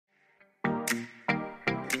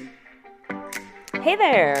Hey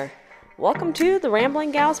there! Welcome to the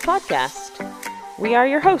Rambling Gals podcast. We are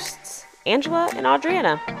your hosts, Angela and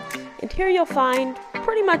Adriana, and here you'll find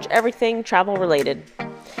pretty much everything travel related.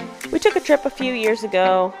 We took a trip a few years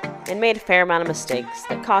ago and made a fair amount of mistakes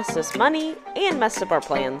that cost us money and messed up our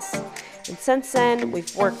plans. And since then,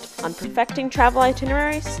 we've worked on perfecting travel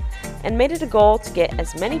itineraries and made it a goal to get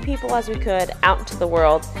as many people as we could out into the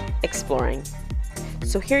world exploring.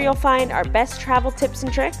 So here you'll find our best travel tips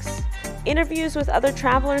and tricks, interviews with other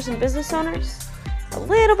travelers and business owners, a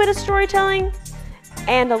little bit of storytelling,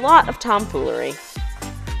 and a lot of tomfoolery.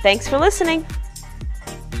 Thanks for listening.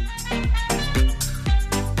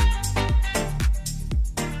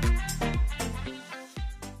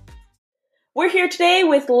 We're here today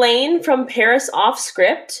with Lane from Paris Off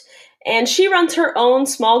Script, and she runs her own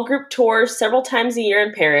small group tours several times a year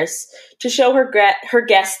in Paris to show her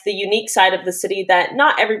guests the unique side of the city that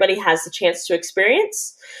not everybody has the chance to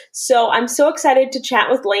experience. So I'm so excited to chat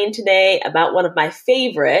with Lane today about one of my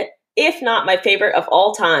favorite, if not my favorite of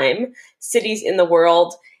all time, cities in the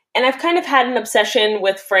world. And I've kind of had an obsession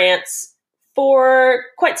with France for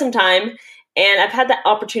quite some time, and I've had the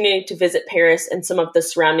opportunity to visit Paris and some of the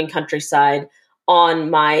surrounding countryside on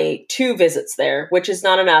my 2 visits there, which is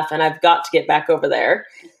not enough, and I've got to get back over there.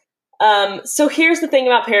 So here's the thing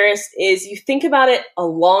about Paris is you think about it a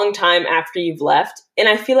long time after you've left, and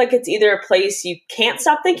I feel like it's either a place you can't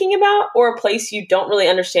stop thinking about or a place you don't really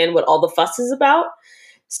understand what all the fuss is about.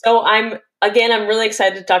 So I'm really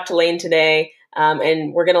excited to talk to Lane today,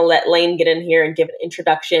 and we're going to let Lane get in here and give an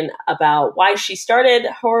introduction about why she started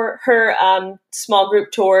her small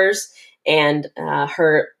group tours and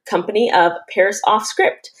her company of Paris Off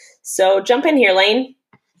Script. So jump in here, Lane.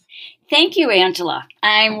 Thank you, Angela.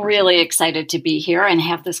 I'm really excited to be here and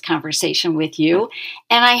have this conversation with you.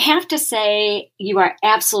 And I have to say, you are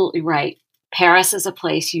absolutely right. Paris is a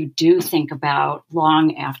place you do think about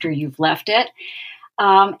long after you've left it.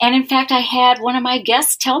 And in fact, I had one of my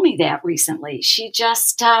guests tell me that recently. She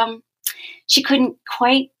just, she couldn't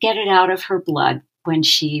quite get it out of her blood when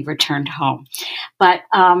she returned home. But,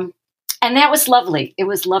 and that was lovely. It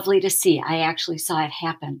was lovely to see. I actually saw it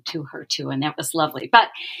happen to her too, and that was lovely. But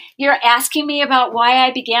you're asking me about why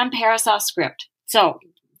I began Paris Off Script. So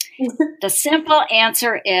the simple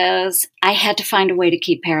answer is I had to find a way to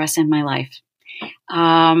keep Paris in my life.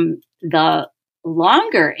 The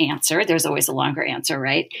longer answer, there's always a longer answer,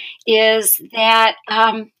 right, is that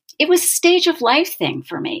it was a stage of life thing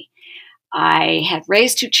for me. I had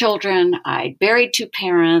raised 2 children. I'd buried 2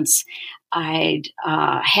 parents. I'd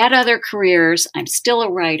had other careers. I'm still a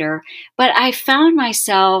writer. But I found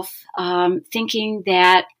myself thinking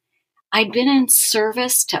that I'd been in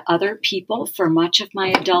service to other people for much of my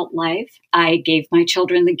adult life. I gave my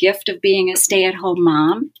children the gift of being a stay-at-home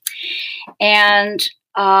mom. And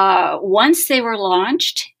once they were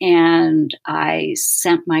launched and I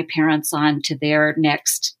sent my parents on to their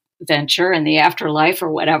next venture in the afterlife or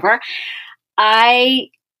whatever, I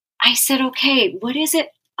said, okay, what is it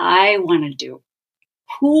I want to do?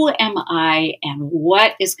 Who am I and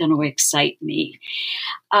what is going to excite me?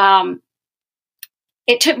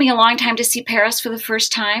 It took me a long time to see Paris for the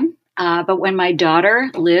first time. But when my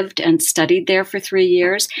daughter lived and studied there for 3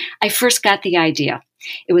 years, I first got the idea.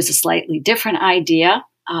 It was a slightly different idea.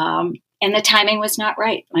 And the timing was not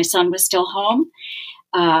right. My son was still home.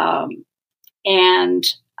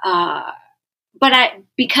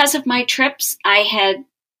 Because of my trips, I had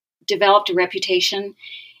developed a reputation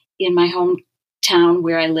in my hometown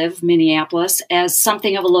where I live, Minneapolis, as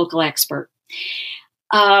something of a local expert.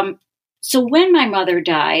 So when my mother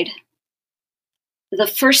died, the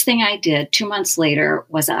first thing I did 2 months later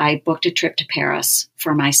was I booked a trip to Paris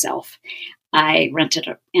for myself. I rented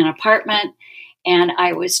an apartment, and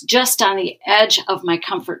I was just on the edge of my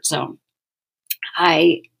comfort zone.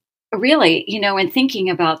 I really, in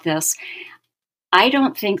thinking about this, I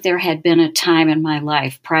don't think there had been a time in my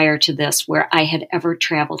life prior to this where I had ever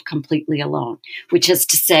traveled completely alone, which is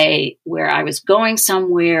to say where I was going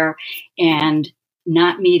somewhere and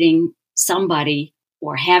not meeting somebody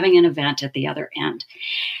or having an event at the other end.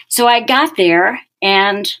 So I got there,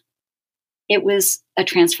 and it was a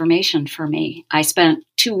transformation for me. I spent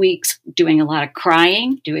 2 weeks doing a lot of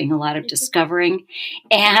crying, doing a lot of discovering,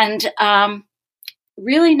 and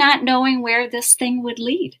really not knowing where this thing would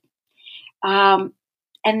lead.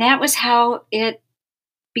 And that was how it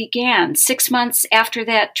began. 6 months after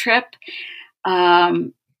that trip,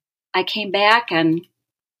 I came back and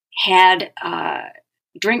had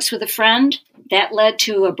drinks with a friend. That led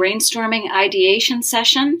to a brainstorming ideation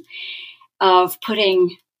session of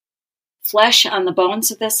putting flesh on the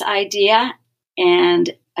bones of this idea.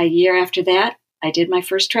 And a year after that, I did my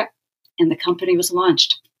first trip. and the company was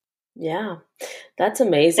launched. Yeah, that's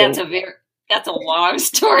amazing. That's a long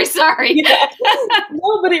story. Sorry. Yeah.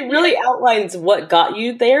 No, but it really outlines what got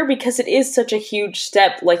you there, because it is such a huge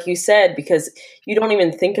step, like you said, because you don't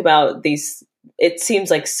even think about these. It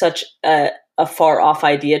seems like such a far off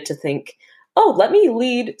idea to think, oh, let me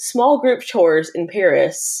lead small group tours in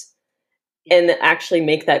Paris and actually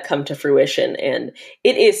make that come to fruition. And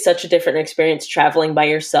it is such a different experience traveling by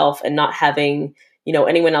yourself and not having,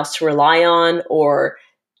 anyone else to rely on, or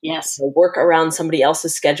work around somebody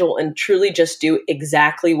else's schedule, and truly just do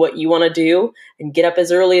exactly what you want to do and get up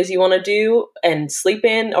as early as you want to do and sleep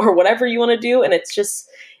in or whatever you want to do. And it's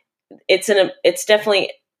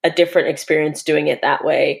definitely a different experience doing it that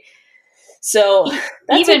way. So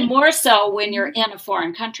even more so when you're in a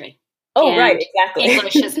foreign country. Oh, right. Exactly.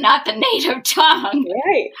 English is not the native tongue.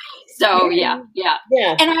 Right. So yeah.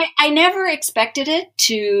 And I never expected it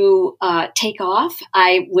to take off.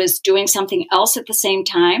 I was doing something else at the same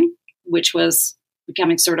time, which was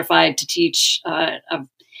becoming certified to teach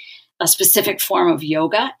a specific form of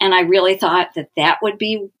yoga. And I really thought that would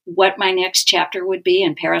be what my next chapter would be.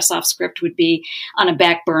 And Paris Off Script would be on a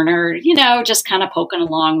back burner, just kind of poking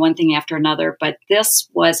along one thing after another. But this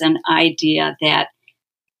was an idea that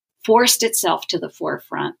forced itself to the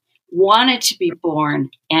forefront, wanted to be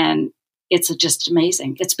born, and it's just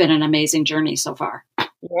amazing. It's been an amazing journey so far.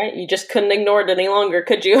 Right. You just couldn't ignore it any longer,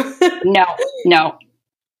 could you? No.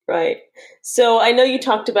 Right. So I know you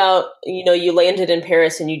talked about, you landed in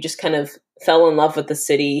Paris and you just kind of fell in love with the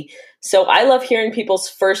city. So I love hearing people's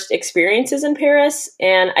first experiences in Paris.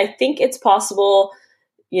 And I think it's possible,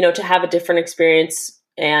 to have a different experience.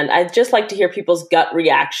 And I'd just like to hear people's gut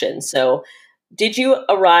reaction. So did you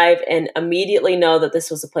arrive and immediately know that this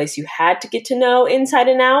was a place you had to get to know inside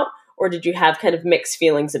and out? Or did you have kind of mixed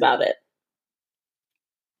feelings about it?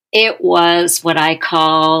 It was what I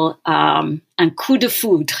call un coup de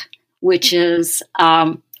foudre, which is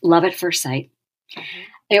love at first sight. Mm-hmm.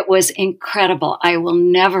 It was incredible. I will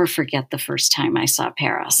never forget the first time I saw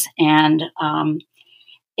Paris. And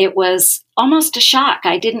it was almost a shock.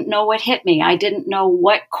 I didn't know what hit me. I didn't know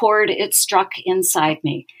what chord it struck inside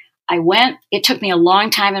me. I went. It took me a long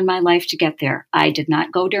time in my life to get there. I did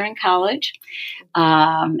not go during college.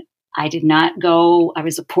 I did not go. I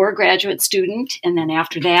was a poor graduate student. And then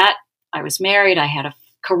after that, I was married. I had a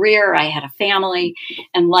career. I had a family,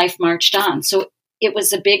 and life marched on. So it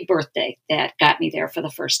was a big birthday that got me there for the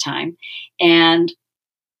first time. And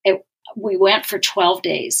we went for 12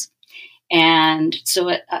 days. And so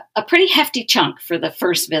a pretty hefty chunk for the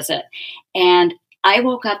first visit. And I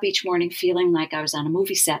woke up each morning feeling like I was on a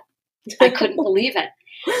movie set. I couldn't believe it.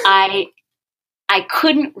 I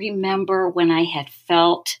couldn't remember when I had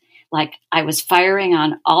felt like I was firing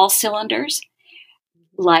on all cylinders,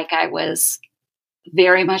 like I was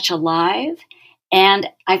very much alive, and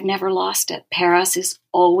I've never lost it. Paris is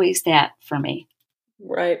always that for me.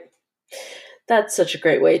 Right. That's such a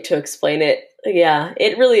great way to explain it. Yeah,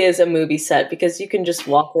 it really is a movie set, because you can just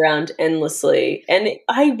walk around endlessly. And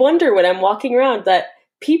I wonder when I'm walking around that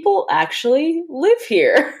people actually live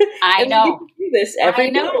here. I know. Do this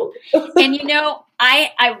every day. And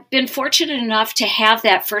I've been fortunate enough to have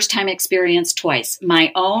that first time experience twice,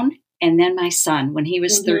 my own and then my son when he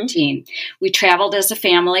was 13. We traveled as a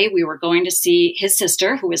family. We were going to see his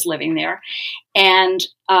sister who was living there. And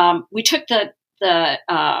we took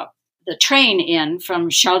the train in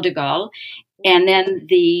from Charles de Gaulle, and then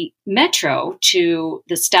the metro to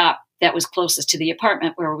the stop that was closest to the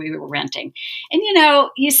apartment where we were renting. And,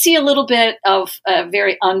 you see a little bit of a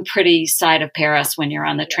very unpretty side of Paris when you're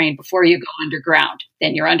on the train before you go underground.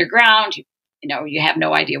 Then you're underground, you have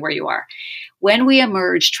no idea where you are. When we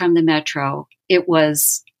emerged from the metro, it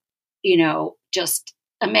was, just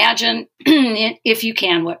imagine, if you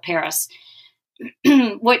can, what Paris,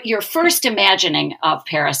 what your first imagining of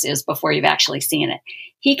Paris is before you've actually seen it.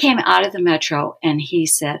 He came out of the metro and he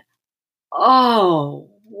said, "Oh,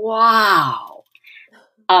 wow."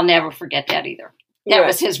 I'll never forget that either. That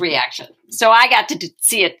was his reaction. So I got to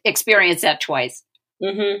experience that twice.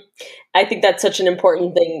 Mm-hmm. I think that's such an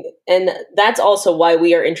important thing. And that's also why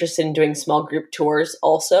we are interested in doing small group tours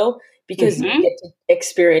also, because you get to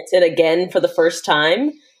experience it again for the first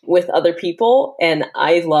time with other people. And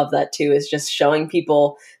I love that too, is just showing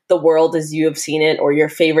people the world as you have seen it, or your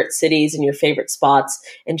favorite cities and your favorite spots,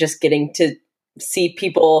 and just getting to see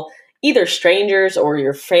people, either strangers or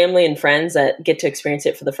your family and friends, that get to experience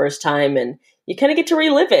it for the first time, and you kind of get to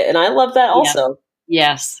relive it. And I love that also.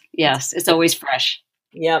 Yes. It's always fresh.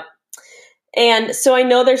 Yep. And so I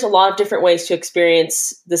know there's a lot of different ways to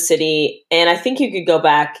experience the city, and I think you could go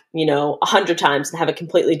back, 100 times and have a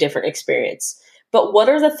completely different experience. but what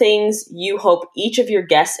are the things you hope each of your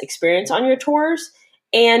guests experience on your tours?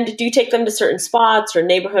 And do you take them to certain spots or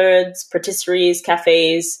neighborhoods, patisseries,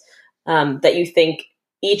 cafes that you think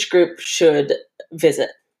each group should visit?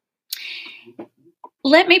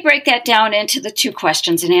 Let me break that down into the two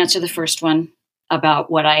questions and answer the first one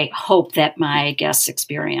about what I hope that my guests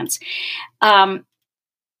experience.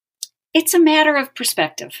 It's a matter of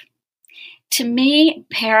perspective. To me,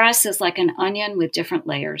 Paris is like an onion with different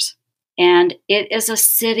layers. And it is a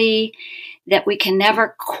city that we can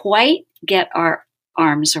never quite get our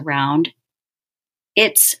arms around.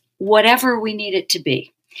 It's whatever we need it to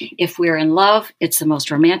be. If we're in love, it's the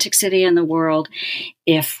most romantic city in the world.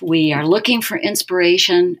 If we are looking for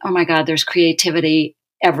inspiration, oh my God, there's creativity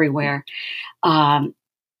everywhere.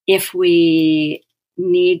 If we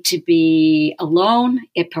need to be alone,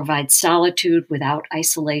 it provides solitude without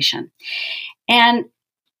isolation. And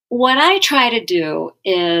what I try to do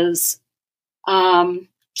is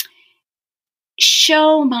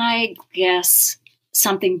show my guests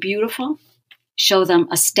something beautiful, show them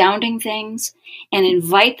astounding things, and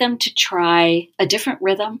invite them to try a different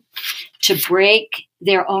rhythm, to break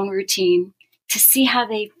their own routine, to see how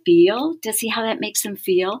they feel, to see how that makes them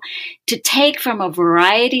feel, to take from a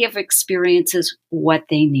variety of experiences what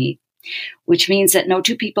they need, which means that no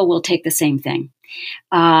two people will take the same thing.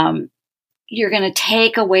 You're going to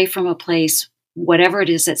take away from a place whatever it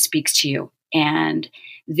is that speaks to you. And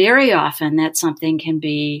very often that something can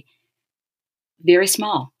be very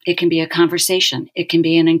small. It can be a conversation. It can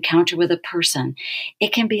be an encounter with a person.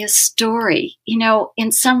 It can be a story. You know,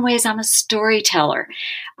 in some ways, I'm a storyteller.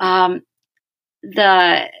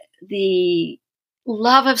 The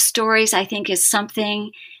love of stories, I think, is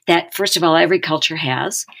something that, first of all, every culture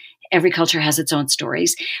has. Every culture has its own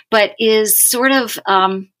stories, but is sort of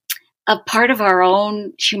a part of our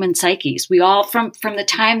own human psyches. We all, from the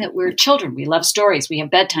time that we're children, we love stories. We have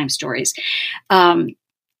bedtime stories.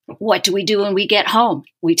 What do we do when we get home?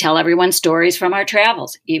 We tell everyone stories from our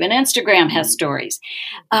travels. Even Instagram has stories.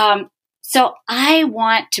 So I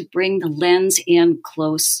want to bring the lens in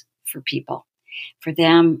close for people, for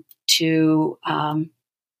them to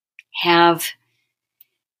have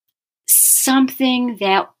something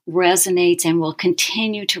that resonates and will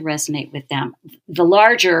continue to resonate with them. The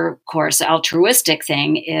larger, of course, altruistic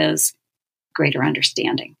thing is greater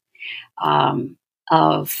understanding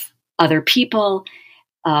of other people,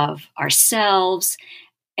 of ourselves.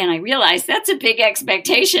 And I realize that's a big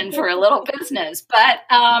expectation for a little business, but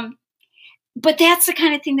that's the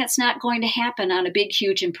kind of thing that's not going to happen on a big,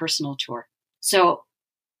 huge impersonal tour. So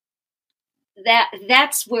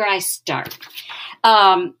that's where I start.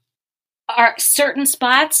 Are certain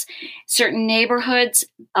spots, certain neighborhoods.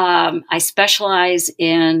 I specialize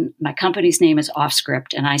in, my company's name is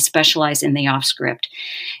Offscript, and I specialize in the Offscript.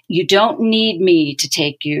 You don't need me to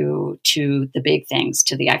take you to the big things,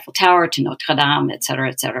 to the Eiffel Tower, to Notre Dame, et cetera,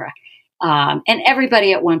 et cetera. And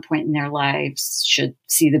everybody at one point in their lives should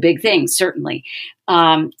see the big things, certainly.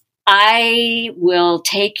 I will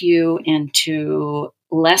take you into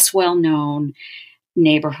less well-known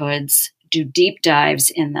neighborhoods, do deep dives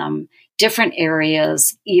in them, different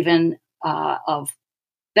areas, even of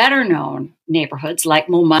better known neighborhoods like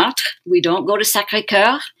Montmartre. We don't go to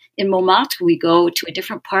Sacré-Cœur in Montmartre. We go to a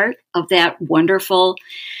different part of that wonderful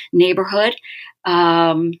neighborhood.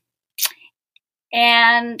 My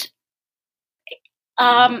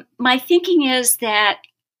thinking is that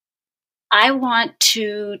I want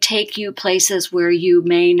to take you places where you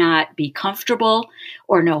may not be comfortable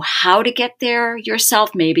or know how to get there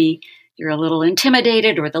yourself. Maybe you're a little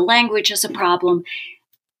intimidated or the language is a problem.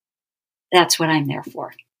 That's what I'm there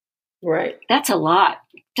for. Right. That's a lot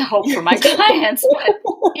to hope for my clients, but,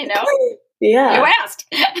 yeah, you asked.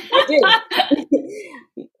 I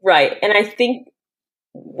did. Right. And I think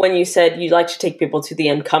when you said you'd like to take people to the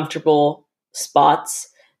uncomfortable spots,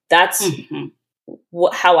 that's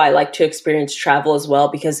how I like to experience travel as well,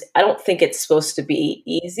 because I don't think it's supposed to be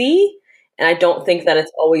easy. And I don't think that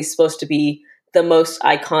it's always supposed to be the most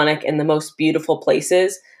iconic and the most beautiful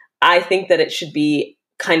places. I think that it should be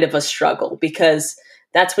kind of a struggle, because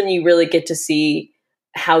that's when you really get to see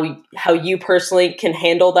how you personally can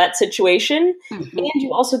handle that situation. Mm-hmm. And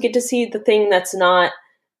you also get to see the thing that's not,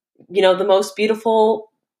 the most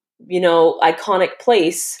beautiful, iconic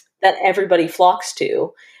place that everybody flocks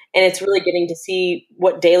to. And it's really getting to see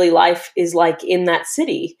what daily life is like in that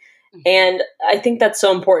city. Mm-hmm. And I think that's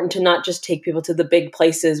so important to not just take people to the big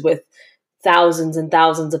places with thousands and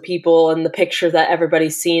thousands of people and the picture that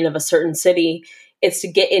everybody's seen of a certain city. It's to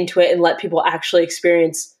get into it and let people actually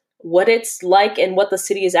experience what it's like and what the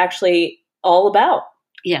city is actually all about.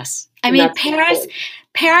 Yes. I And mean, that's cool.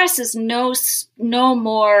 Paris is no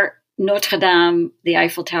more Notre Dame, the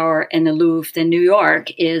Eiffel Tower, and the Louvre than New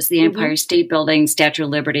York is the Empire State Building, Statue of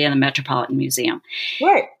Liberty, and the Metropolitan Museum.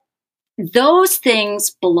 Right. Those things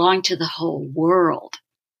belong to the whole world.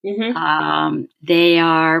 They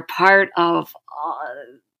are part of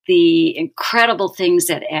the incredible things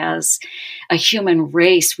that as a human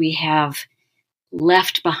race we have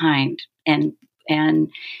left behind and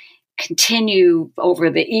continue over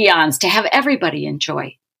the eons to have everybody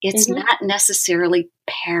enjoy. It's not necessarily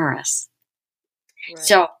Paris. Right.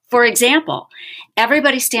 So, for example,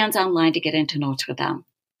 everybody stands on line to get into Notre Dame.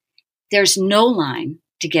 There's no line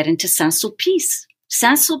to get into Saint-Sulpice.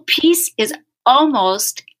 Saint-Sulpice is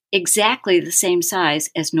almost exactly the same size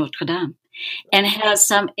as Notre Dame and has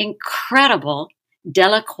some incredible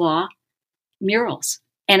Delacroix murals.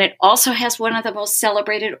 And it also has one of the most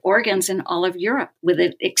celebrated organs in all of Europe with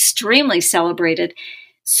an extremely celebrated,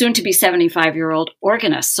 soon-to-be 75-year-old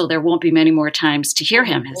organist. So there won't be many more times to hear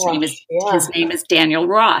him. His name is Daniel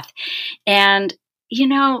Roth. And, you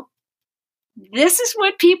know, this is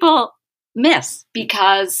what people miss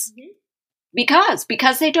because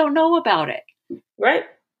they don't know about it. Right.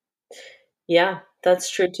 Yeah, that's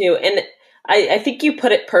true too. And I think you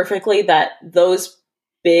put it perfectly that those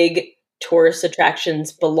big tourist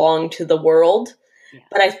attractions belong to the world. Yes.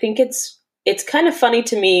 But I think it's kind of funny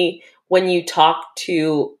to me when you talk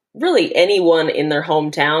to really anyone in their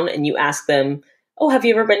hometown and you ask them, oh, have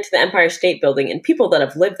you ever been to the Empire State Building? And people that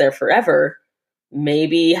have lived there forever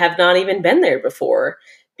maybe have not even been there before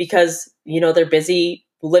because, you know, they're busy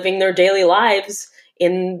living their daily lives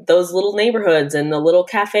in those little neighborhoods and the little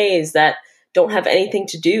cafes that don't have anything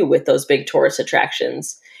to do with those big tourist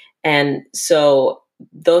attractions. And so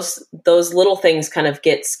those little things kind of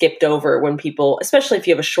get skipped over when people, especially if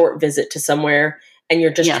you have a short visit to somewhere and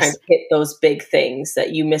you're just trying to hit those big things,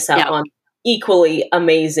 that you miss out on equally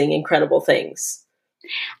amazing, incredible things.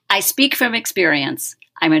 I speak from experience.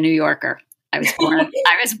 I'm a New Yorker. I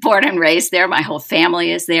was born and raised there. My whole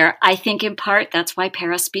family is there. I think in part that's why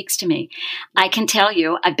Paris speaks to me. I can tell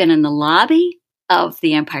you, I've been in the lobby of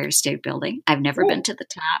the Empire State Building. I've never been to the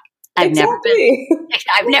top. I've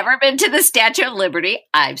never been to the Statue of Liberty.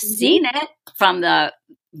 I've seen it from the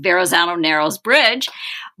Verrazano Narrows Bridge,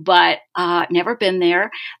 but never been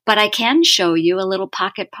there. But I can show you a little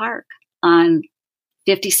pocket park on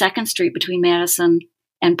 52nd Street between Madison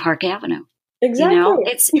and Park Avenue. Exactly. You know,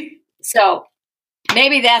 so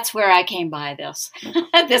maybe that's where I came by this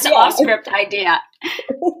off-script idea.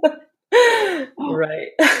 Right.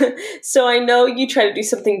 So I know you try to do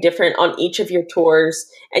something different on each of your tours,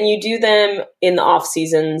 and you do them in the off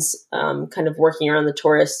seasons, kind of working around the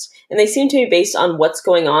tourists, and they seem to be based on what's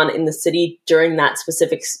going on in the city during that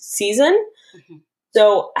specific season. Mm-hmm.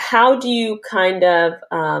 So how do you kind of,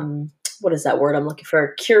 what is that word I'm looking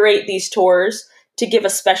for? Curate these tours to give a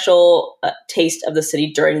special taste of the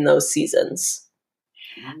city during those seasons?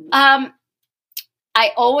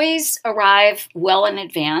 I always arrive well in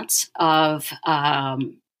advance of a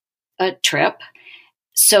trip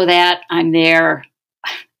so that I'm there.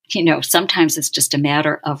 You know, sometimes it's just a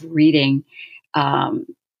matter of reading. I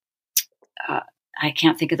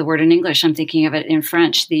can't think of the word in English. I'm thinking of it in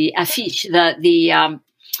French. The affiche,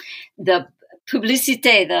 the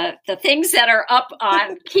publicité, the things that are up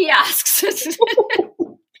on kiosks.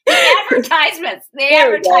 Advertisements.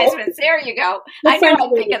 There you go. I know I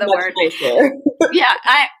think of the word. Yeah,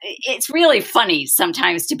 it's really funny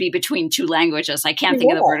sometimes to be between two languages. I can't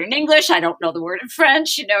think of the word in English. I don't know the word in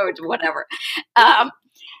French, you know, whatever.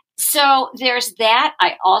 So there's that.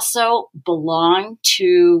 I also belong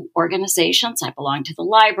to organizations. I belong to the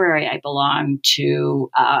library. I belong to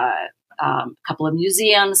a couple of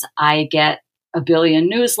museums. I get a billion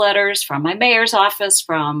newsletters from my mayor's office,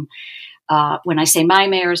 from when I say my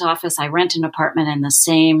mayor's office, I rent an apartment in the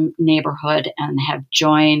same neighborhood and have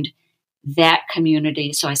joined that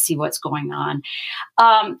community. So I see what's going on.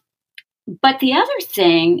 But the other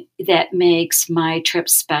thing that makes my trip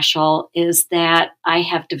special is that I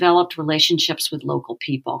have developed relationships with local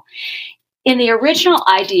people. In the original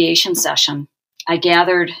ideation session, I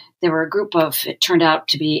gathered, there were a group of, it turned out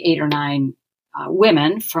to be 8 or 9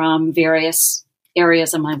 women from various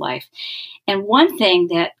areas of my life. And one thing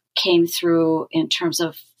that came through in terms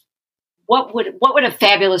of what would a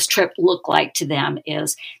fabulous trip look like to them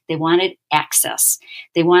is they wanted access.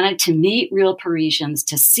 They wanted to meet real Parisians,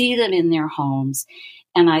 to see them in their homes.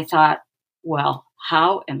 And I thought, well,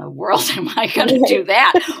 how in the world am I going to do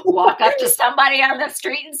that? Walk up to somebody on the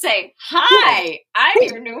street and say, hi, I'm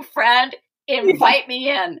your new friend. Invite me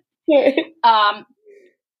in.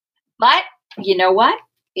 But you know what?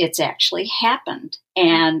 it's actually happened.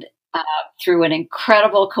 And through an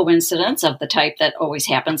incredible coincidence of the type that always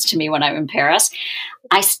happens to me when I'm in Paris,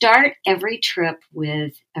 I start every trip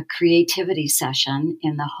with a creativity session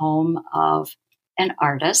in the home of an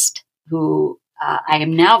artist who I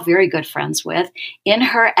am now very good friends with, in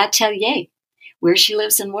her atelier where she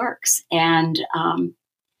lives and works. And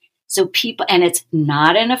so people, and it's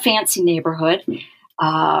not in a fancy neighborhood.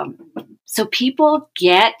 So people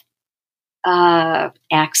get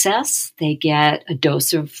access, they get a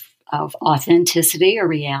dose of authenticity or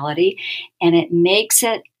reality, and it makes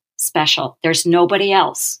it special. There's nobody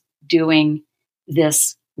else doing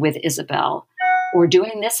this with Isabel or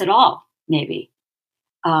doing this at all, maybe.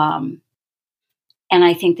 And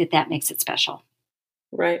I think that makes it special.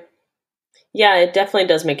 Right. Yeah, it definitely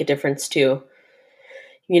does make a difference too.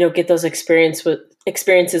 Get those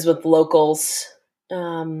experiences with locals.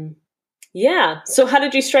 Yeah. So how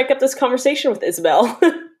did you strike up this conversation with Isabel?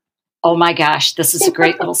 Oh my gosh, this is a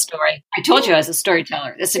great little story. I told you I was a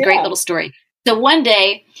storyteller. It's a great little story. So one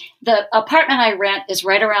day, the apartment I rent is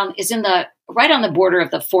right on the border of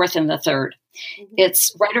the 4th and the 3rd. Mm-hmm.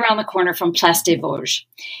 It's right around the corner from Place des Vosges.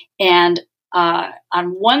 And on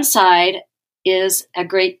one side is a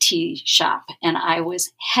great tea shop. And I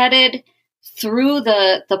was headed through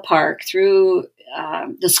the park, through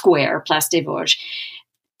the square, Place des Vosges,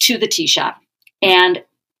 to the tea shop. And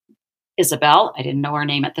Isabel, I didn't know her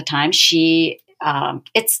name at the time, she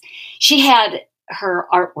had her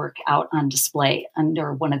artwork out on display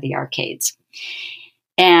under one of the arcades.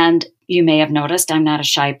 And you may have noticed I'm not a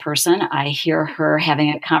shy person. I hear her having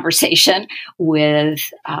a conversation with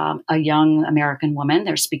a young American woman.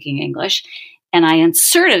 They're speaking English. And I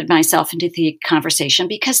inserted myself into the conversation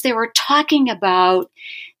because they were talking about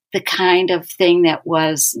the kind of thing that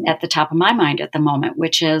was at the top of my mind at the moment,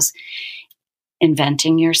 which is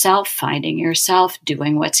inventing yourself, finding yourself,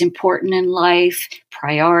 doing what's important in life,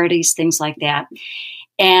 priorities, things like that.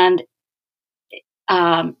 And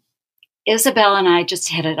Isabel and I just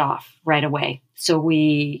hit it off right away. So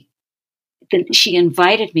she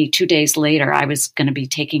invited me 2 days later. I was going to be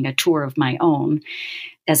taking a tour of my own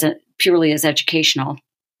purely as educational.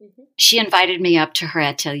 Mm-hmm. She invited me up to her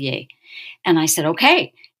atelier. And I said,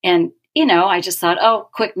 okay. And, I just thought, oh,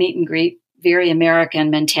 quick meet and greet, very American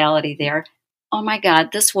mentality there. Oh my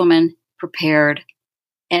God, this woman prepared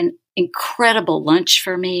an incredible lunch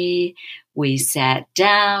for me. We sat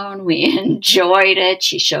down, we enjoyed it.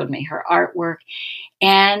 She showed me her artwork,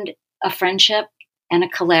 and a friendship and a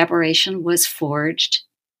collaboration was forged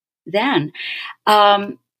then.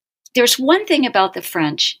 There's one thing about the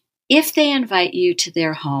French. If they invite you to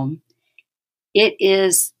their home, it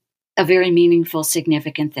is a very meaningful,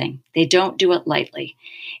 significant thing. They don't do it lightly.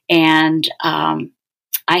 And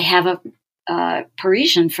I have a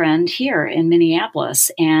Parisian friend here in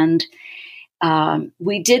Minneapolis, and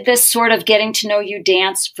we did this sort of getting to know you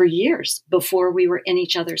dance for years before we were in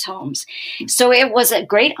each other's homes. So it was a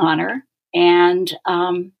great honor, and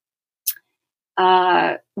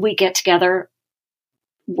we get together,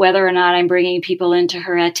 whether or not I'm bringing people into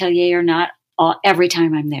her atelier or not, every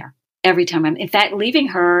time I'm there. In fact, leaving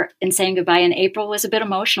her and saying goodbye in April was a bit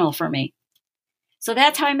emotional for me. So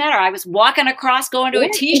that's how I met her. I was walking across, going to a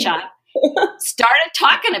tea shop, started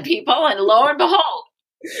talking to people, and lo and behold,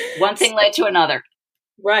 one thing led to another.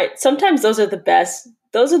 Right. Sometimes those are the best.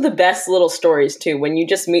 Those are the best little stories too, when you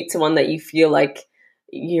just meet someone that you feel like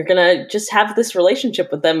you're going to just have this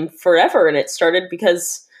relationship with them forever. And it started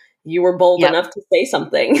because you were bold enough to say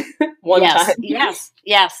something one time.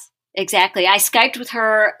 Yes, exactly. I Skyped with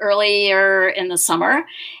her earlier in the summer.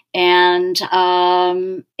 And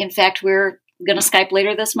in fact, we're going to Skype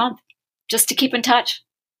later this month just to keep in touch.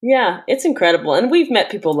 Yeah, it's incredible. And we've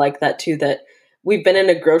met people like that too, that we've been in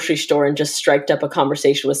a grocery store and just striked up a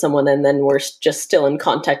conversation with someone, and then we're just still in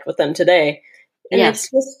contact with them today. And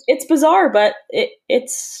it's bizarre, but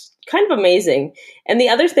it's kind of amazing. And the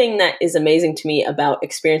other thing that is amazing to me about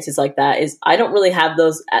experiences like that is I don't really have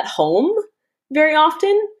those at home very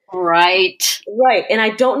often. Right. And I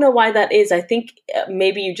don't know why that is. I think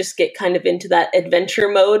maybe you just get kind of into that adventure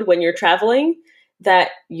mode when you're traveling, that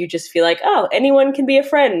you just feel like, oh, anyone can be a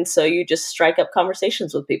friend. So you just strike up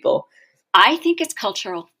conversations with people. I think it's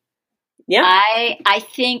cultural. Yeah. I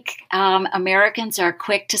think Americans are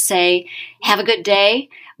quick to say, have a good day,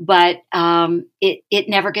 but it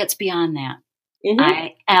never gets beyond that.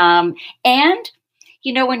 Mm-hmm. And,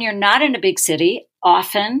 when you're not in a big city,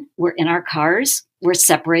 often we're in our cars, we're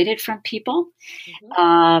separated from people.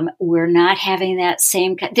 Mm-hmm. We're not having that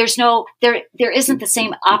same, there isn't the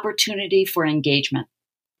same opportunity for engagement.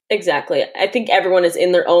 Exactly. I think everyone is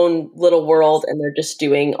in their own little world and they're just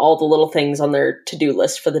doing all the little things on their to-do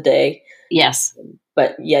list for the day. Yes.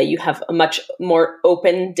 But yeah, you have a much more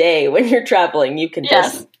open day when you're traveling. You can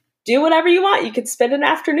just do whatever you want. You could spend an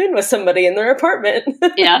afternoon with somebody in their apartment.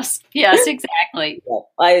 Yes, exactly.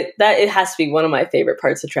 It has to be one of my favorite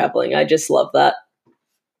parts of traveling. I just love that.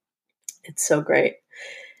 It's so great.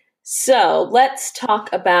 So let's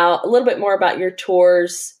talk about a little bit more about your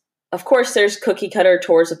tours. Of course, there's cookie cutter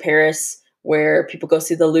tours of Paris where people go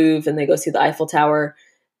see the Louvre and they go see the Eiffel Tower.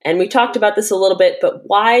 And we talked about this a little bit, but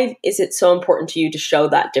why is it so important to you to show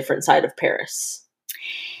that different side of Paris?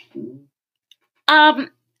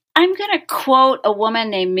 I'm going to quote a woman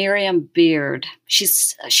named Miriam Beard.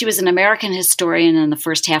 She was an American historian in the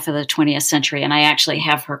first half of the 20th century, and I actually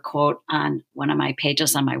have her quote on one of my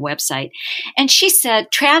pages on my website. And she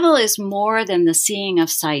said, "Travel is more than the seeing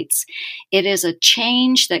of sights. It is a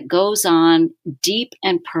change that goes on deep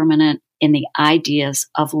and permanent in the ideas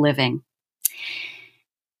of living."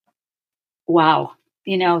 Wow.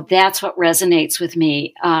 That's what resonates with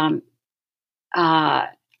me.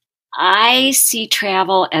 I see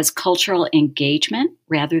travel as cultural engagement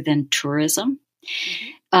rather than tourism,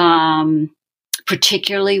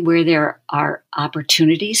 particularly where there are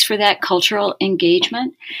opportunities for that cultural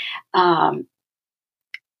engagement. I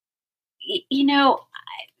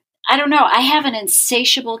don't know. I have an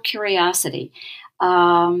insatiable curiosity.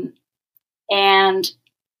 And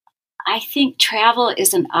I think travel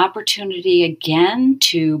is an opportunity, again,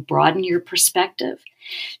 to broaden your perspective,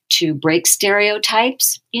 to break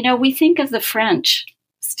stereotypes. We think of the French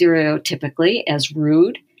stereotypically as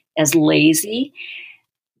rude, as lazy.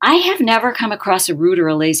 I have never come across a rude or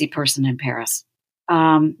a lazy person in Paris.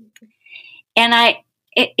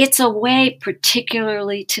 It's a way,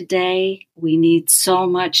 particularly today, we need so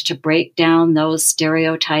much to break down those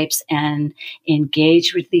stereotypes and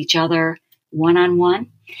engage with each other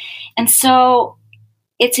one-on-one. And so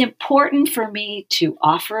it's important for me to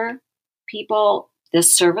offer people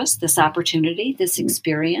this service, this opportunity, this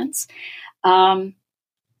experience.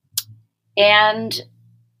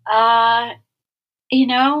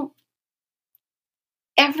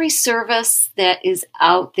 Every service that is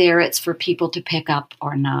out there, it's for people to pick up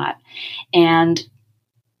or not. And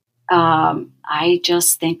I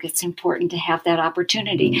just think it's important to have that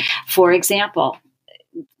opportunity. For example,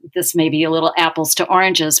 this may be a little apples to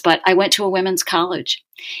oranges, but I went to a women's college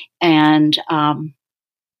and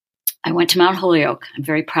I went to Mount Holyoke. I'm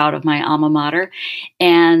very proud of my alma mater.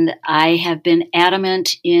 And I have been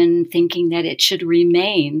adamant in thinking that it should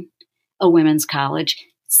remain a women's college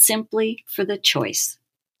simply for the choice.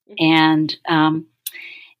 And,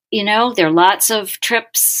 there are lots of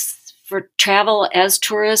trips for travel as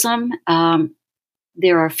tourism.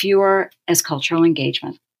 There are fewer as cultural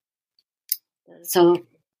engagement. So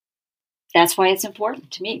that's why it's important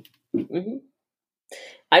to me. Mm-hmm.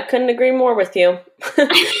 I couldn't agree more with you. and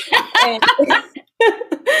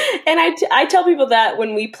I tell people that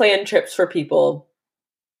when we plan trips for people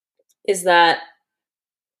is that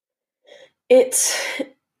it's,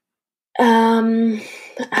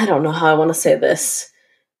 I don't know how I want to say this.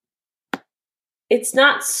 It's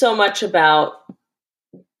not so much about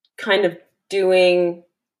kind of doing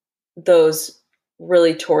those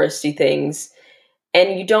really touristy things.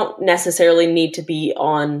 And you don't necessarily need to be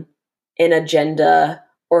on an agenda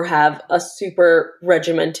or have a super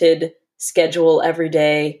regimented schedule every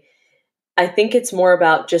day. I think it's more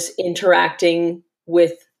about just interacting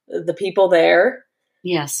with the people there.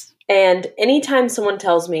 Yes. And anytime someone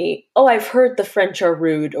tells me, "Oh, I've heard the French are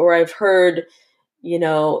rude," or "I've heard,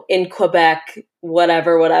 in Quebec,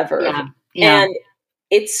 whatever. Yeah. And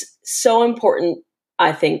it's so important,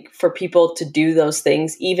 I think, for people to do those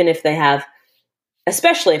things, even if they have,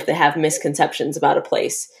 especially if they have misconceptions about a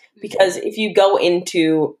place. Because if you go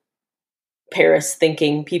into Paris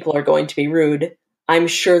thinking people are going to be rude, I'm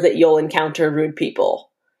sure that you'll encounter rude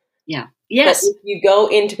people. Yeah. Yes. But if you go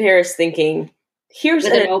into Paris thinking, here's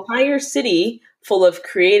an entire city full of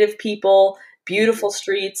creative people, beautiful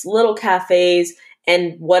streets, little cafes,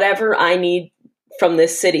 and whatever I need from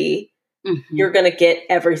this city, you're going to get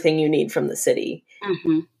everything you need from the city.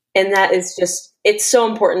 Mm-hmm. And that is just, it's so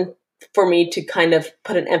important for me to kind of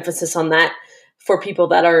put an emphasis on that for people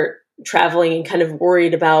that are traveling and kind of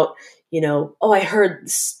worried about, "Oh, I heard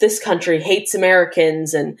this country hates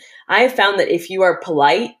Americans." And I have found that if you are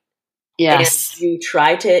polite, yes, and you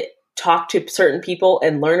try to talk to certain people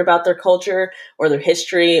and learn about their culture or their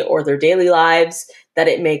history or their daily lives, that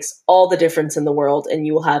it makes all the difference in the world. And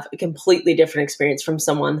you will have a completely different experience from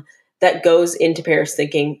someone that goes into Paris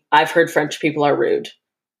thinking, "I've heard French people are rude."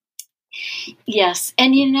 Yes.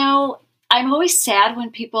 And I'm always sad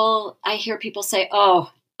when I hear people say, "Oh,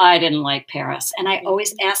 I didn't like Paris." And I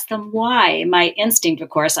always ask them why. My instinct, of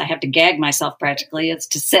course, I have to gag myself practically, is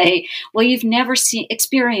to say, well, you've never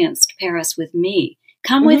experienced Paris with me.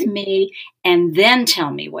 Come with me and then tell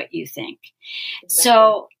me what you think. Exactly.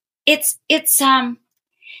 So it's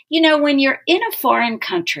when you're in a foreign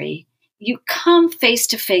country, you come face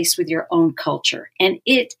to face with your own culture. And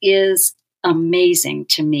it is amazing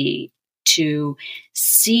to me to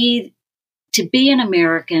be an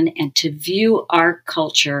American and to view our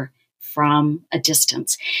culture from a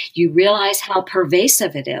distance. You realize how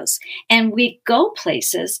pervasive it is. And we go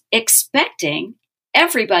places expecting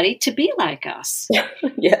everybody to be like us.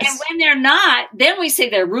 Yes. And when they're not, then we say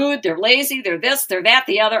they're rude, they're lazy, they're this, they're that,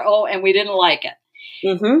 the other. Oh, and we didn't like it.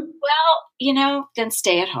 Well, then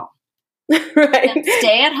stay at home. Right. Then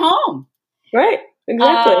stay at home. Right.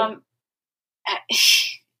 Exactly.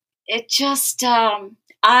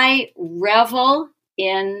 I revel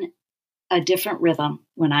in a different rhythm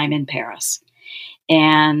when I'm in Paris.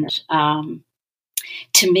 And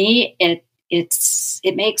to me, it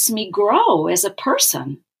makes me grow as a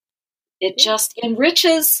person. It just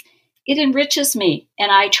enriches me.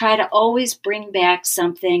 And I try to always bring back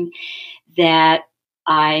something that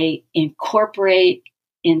I incorporate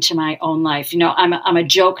into my own life. I'm a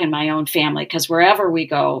joke in my own family, because wherever we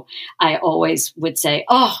go, I always would say,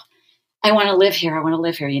 "Oh, I want to live here. I want to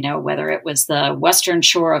live here." Whether it was the western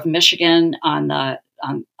shore of Michigan on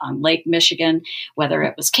Lake Michigan, whether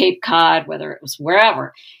it was Cape Cod, whether it was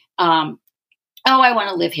wherever. "Oh, I want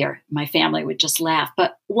to live here." My family would just laugh.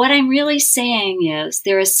 But what I'm really saying is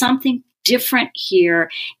there is something different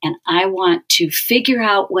here, and I want to figure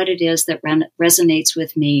out what it is that resonates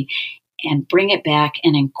with me and bring it back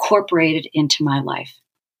and incorporate it into my life,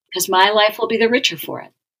 because my life will be the richer for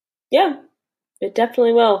it. Yeah, it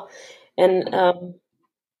definitely will. And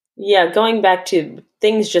going back to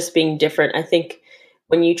things just being different, I think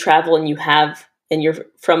when you travel and you're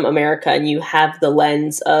from America and you have the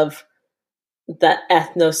lens of that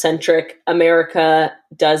ethnocentric America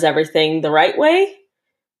does everything the right way,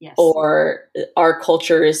 yes, or our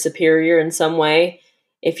culture is superior in some way.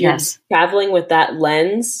 If you're traveling with that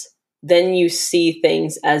lens, then you see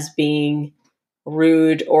things as being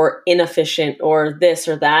rude or inefficient or this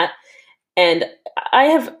or that. And I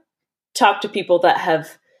have talked to people that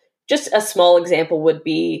have, just a small example would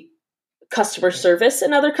be customer service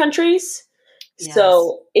in other countries. Yes.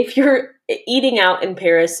 So if you're eating out in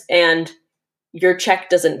Paris and your check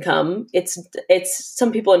doesn't come, it's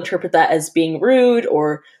some people interpret that as being rude,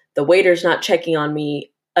 or the waiter's not checking on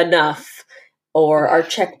me enough, or our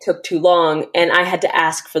check took too long and I had to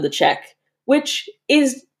ask for the check, which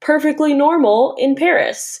is perfectly normal in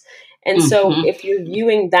Paris. And so if you're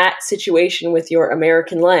viewing that situation with your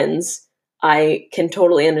American lens, I can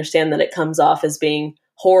totally understand that it comes off as being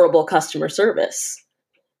horrible customer service.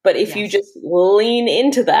 But if you just lean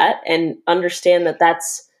into that and understand that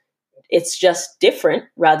it's just different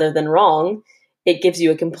rather than wrong, it gives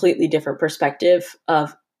you a completely different perspective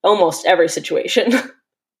of almost every situation.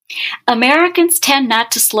 Americans tend not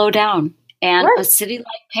to slow down. And a city like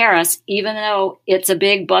Paris, even though it's a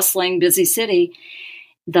big, bustling, busy city,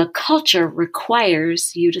 the culture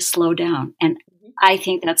requires you to slow down. And I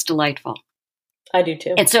think that's delightful. I do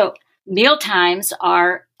too. And so meal times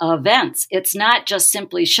are events. It's not just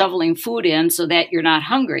simply shoveling food in so that you're not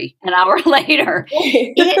hungry an hour later.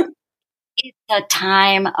 It's a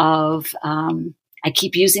time of, I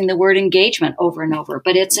keep using the word engagement over and over,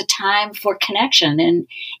 but it's a time for connection and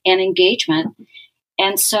engagement.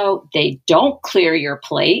 And so they don't clear your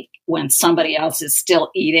plate when somebody else is still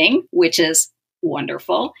eating, which is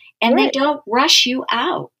wonderful. And they don't rush you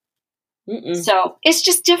out. So it's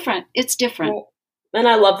just different. It's different. Well, and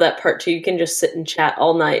I love that part too. You can just sit and chat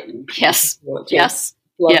all night. Yes. Yes.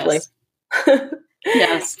 Lovely. Yes.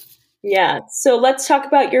 Yes. Yeah. So let's talk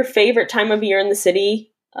about your favorite time of year in the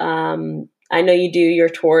city. I know you do your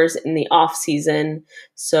tours in the off season.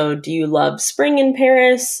 So do you love spring in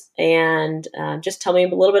Paris? And just tell me a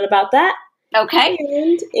little bit about that. Okay.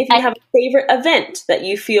 And if you have a favorite event that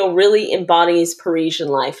you feel really embodies Parisian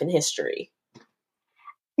life and history.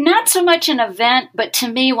 Not so much an event, but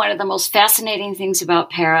to me, one of the most fascinating things about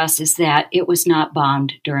Paris is that it was not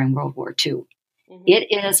bombed during World War II.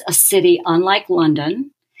 It is a city, unlike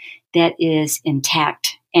London, that is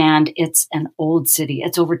intact. And it's an old city.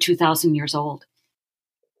 It's over 2,000 years old.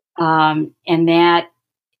 And that,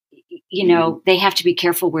 they have to be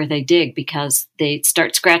careful where they dig, because they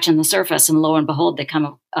start scratching the surface and lo and behold, they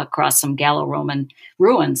come across some Gallo-Roman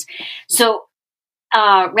ruins. So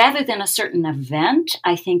rather than a certain event,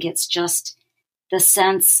 I think it's just the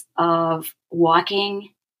sense of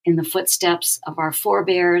walking in the footsteps of our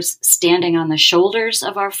forebears, standing on the shoulders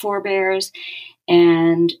of our forebears,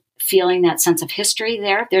 and feeling that sense of history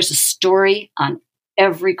there. There's a story on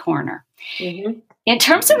every corner. Mm-hmm. In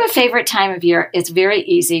terms of a favorite time of year, it's very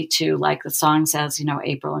easy to, like the song says,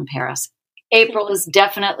 April in Paris. April is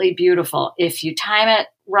definitely beautiful. If you time it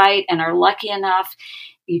right and are lucky enough,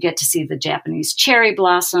 you get to see the Japanese cherry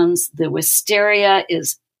blossoms. The wisteria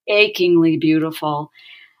is achingly beautiful.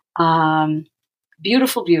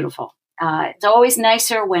 Beautiful, beautiful. It's always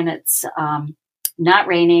nicer when it's not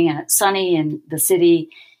raining and it's sunny and the city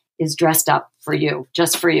is dressed up for you,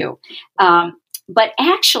 just for you. But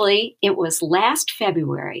actually, it was last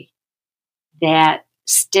February that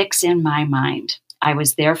sticks in my mind. I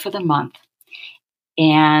was there for the month.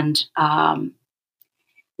 And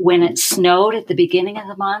when it snowed at the beginning of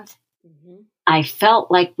the month, mm-hmm. I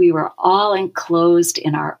felt like we were all enclosed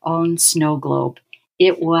in our own snow globe.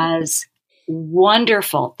 It was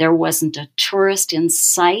wonderful. There wasn't a tourist in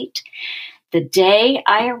sight. The day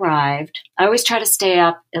I arrived, I always try to stay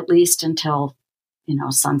up at least until,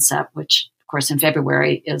 sunset, which of course in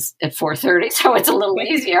February is at 4:30, so it's a little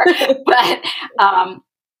easier. But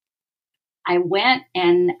I went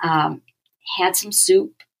and had some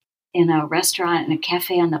soup in a restaurant and a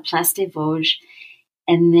cafe on the Place des Vosges,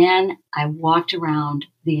 and then I walked around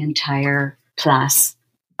the entire place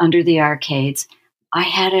under the arcades. I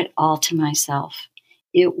had it all to myself.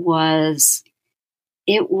 It was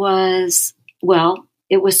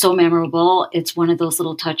so memorable. It's one of those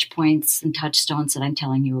little touch points and touchstones that I'm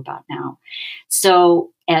telling you about now.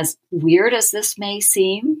 So as weird as this may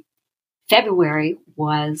seem, February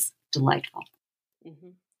was delightful.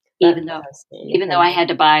 Mm-hmm. Even though I had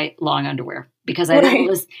to buy long underwear because I didn't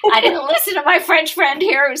listen to my French friend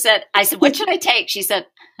here who said, I said, what should I take? She said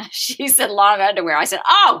long underwear. I said,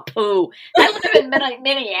 oh, poo. I live in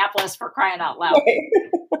Minneapolis, for crying out loud.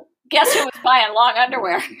 Guess who was buying long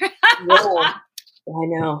underwear? Yeah, I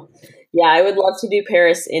know. Yeah, I would love to do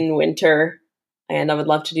Paris in winter, and I would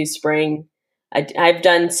love to do spring. I've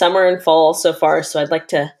done summer and fall so far, so I'd like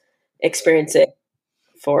to experience it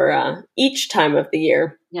for each time of the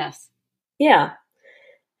year. Yes. Yeah.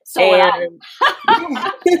 So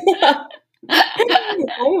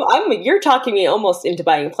you're talking me almost into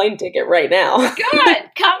buying a plane ticket right now. Good.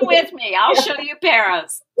 Come with me. I'll show you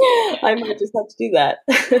Paris. I might just have to do that.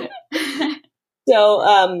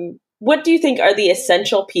 So, what do you think are the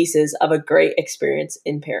essential pieces of a great experience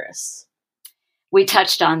in Paris? We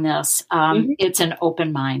touched on this. Mm-hmm. It's an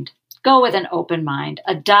open mind. Go with an open mind.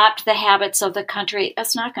 Adopt the habits of the country.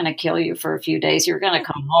 It's not going to kill you for a few days. You're going to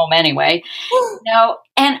come home anyway.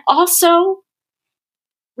 And also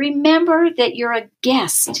remember that you're a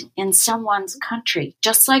guest in someone's country,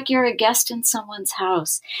 just like you're a guest in someone's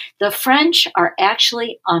house. The French are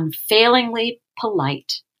actually unfailingly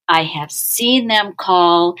polite. I have seen them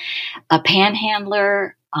call a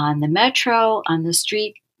panhandler on the metro, on the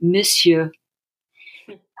street, monsieur.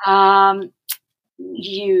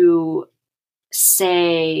 You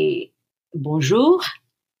say bonjour,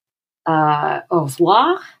 au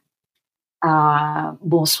revoir,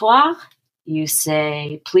 bonsoir. You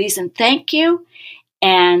say please and thank you.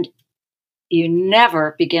 And you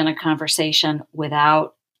never begin a conversation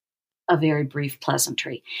without a very brief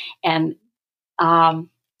pleasantry. And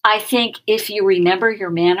I think if you remember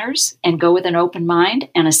your manners and go with an open mind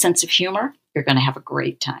and a sense of humor, you're going to have a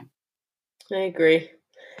great time. I agree.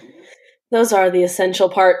 Those are the essential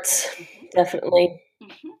parts, definitely.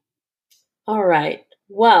 Mm-hmm. All right.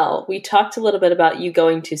 Well, we talked a little bit about you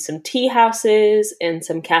going to some tea houses and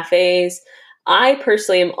some cafes. I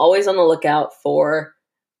personally am always on the lookout for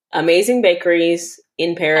amazing bakeries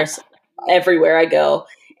in Paris everywhere I go.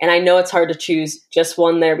 And I know it's hard to choose just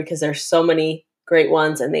one there because there's so many great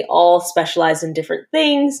ones and they all specialize in different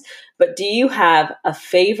things. But do you have a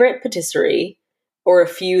favorite patisserie or a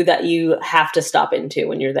few that you have to stop into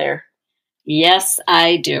when you're there? Yes,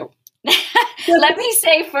 I do. Let me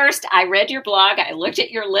say first, I read your blog. I looked at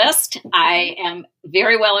your list. I am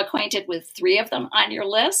very well acquainted with 3 of them on your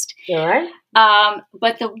list. All right.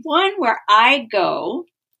 But the one where I go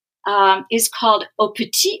is called Au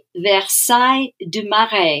Petit Versailles du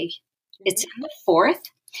Marais. Mm-hmm. It's in the 4th.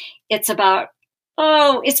 It's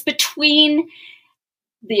it's between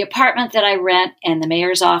the apartment that I rent and the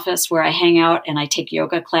mayor's office where I hang out and I take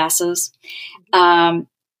yoga classes. Mm-hmm.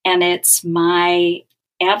 And it's my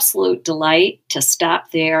absolute delight to stop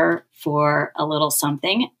there for a little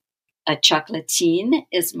something. A chocolatine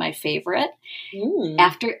is my favorite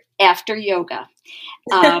after yoga.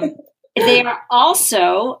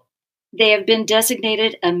 They have been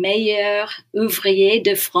designated a meilleur ouvrier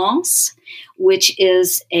de France, which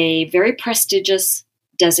is a very prestigious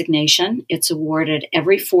designation. It's awarded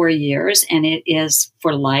every 4 years, and it is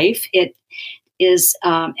for life. It is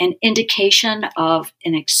an indication of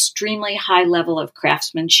an extremely high level of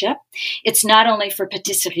craftsmanship. It's not only for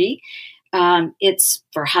patisserie. It's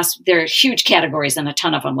for there are huge categories and a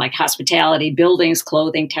ton of them, like hospitality, buildings,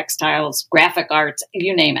 clothing, textiles, graphic arts,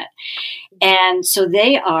 you name it. And so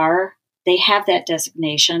they have that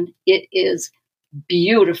designation. It is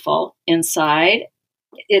beautiful inside.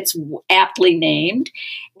 It's aptly named.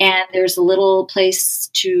 And there's a little place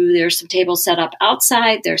there's some tables set up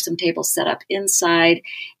outside. There's some tables set up inside.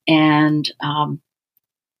 And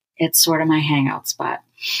it's sort of my hangout spot.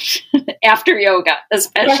 After yoga,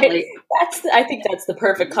 especially. Right. I think that's the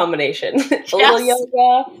perfect combination. Little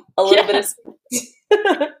yoga, a little bit of...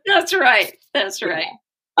 That's right. That's right. Yeah.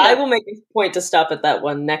 I will make a point to stop at that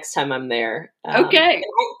one next time I'm there. Okay.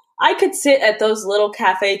 I could sit at those little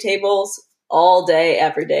cafe tables all day,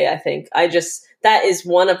 every day, I think. That is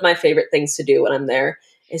one of my favorite things to do when I'm there,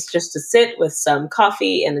 is just to sit with some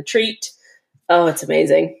coffee and a treat. Oh, it's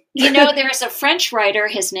amazing. There's a French writer.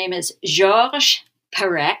 His name is Georges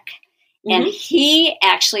Perec, and he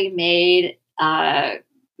actually made an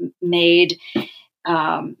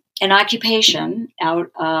occupation out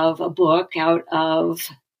of a book, out of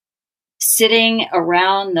sitting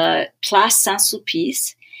around the Place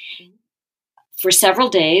Saint-Sulpice for several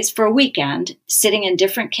days, for a weekend, sitting in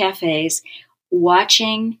different cafes,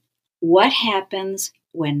 watching what happens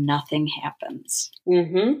when nothing happens.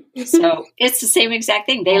 Mm-hmm. So it's the same exact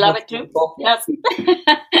thing. They love it too. Yes.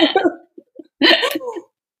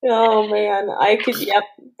 Oh man,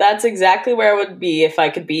 that's exactly where I would be if I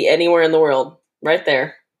could be anywhere in the world. Right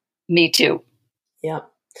there. Me too. Yep.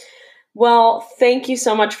 Well, thank you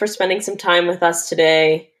so much for spending some time with us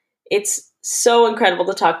today. It's so incredible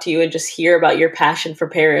to talk to you and just hear about your passion for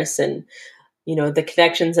Paris and, the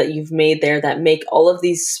connections that you've made there that make all of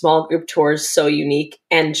these small group tours so unique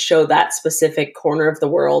and show that specific corner of the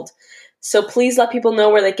world. So please let people know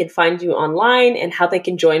where they can find you online and how they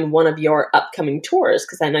can join one of your upcoming tours,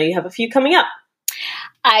 because I know you have a few coming up.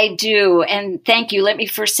 I do. And thank you. Let me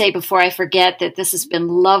first say before I forget that this has been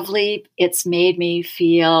lovely. It's made me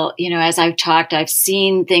feel, as I've talked, I've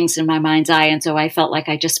seen things in my mind's eye. And so I felt like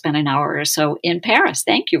I just spent an hour or so in Paris.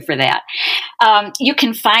 Thank you for that. You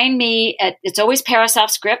can find me it's always Paris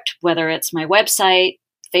Off Script, whether it's my website,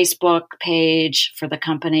 Facebook page for the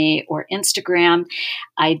company, or Instagram.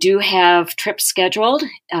 I do have trips scheduled.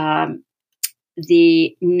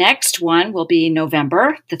 The next one will be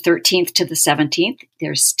November, the 13th to the 17th.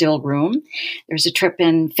 There's still room. There's a trip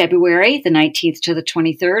in February, the 19th to the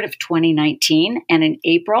 23rd of 2019, and in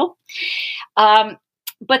April.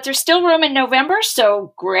 But there's still room in November,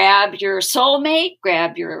 so grab your soulmate,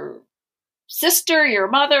 grab your sister, your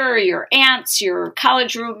mother, your aunts, your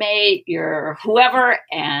college roommate, your whoever,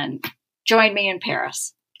 and join me in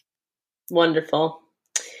Paris. Wonderful.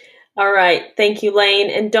 All right. Thank you, Lane.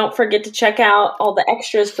 And don't forget to check out all the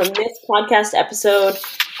extras from this podcast episode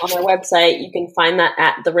on our website. You can find that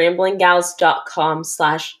at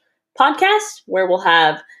theramblingals.com/podcast, where we'll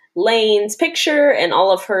have Lane's picture and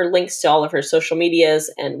all of her links to all of her social medias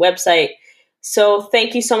and website. So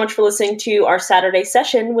thank you so much for listening to our Saturday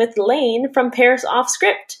session with Lane from Paris Off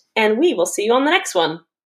Script, and we will see you on the next one.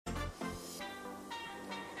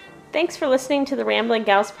 Thanks for listening to the Rambling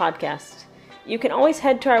Gals podcast. You can always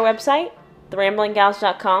head to our website,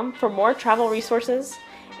 theramblingals.com, for more travel resources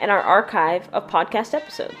and our archive of podcast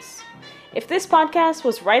episodes. If this podcast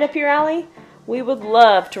was right up your alley, we would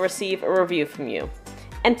love to receive a review from you.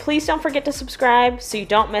 And please don't forget to subscribe so you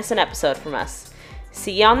don't miss an episode from us.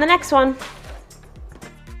 See you on the next one.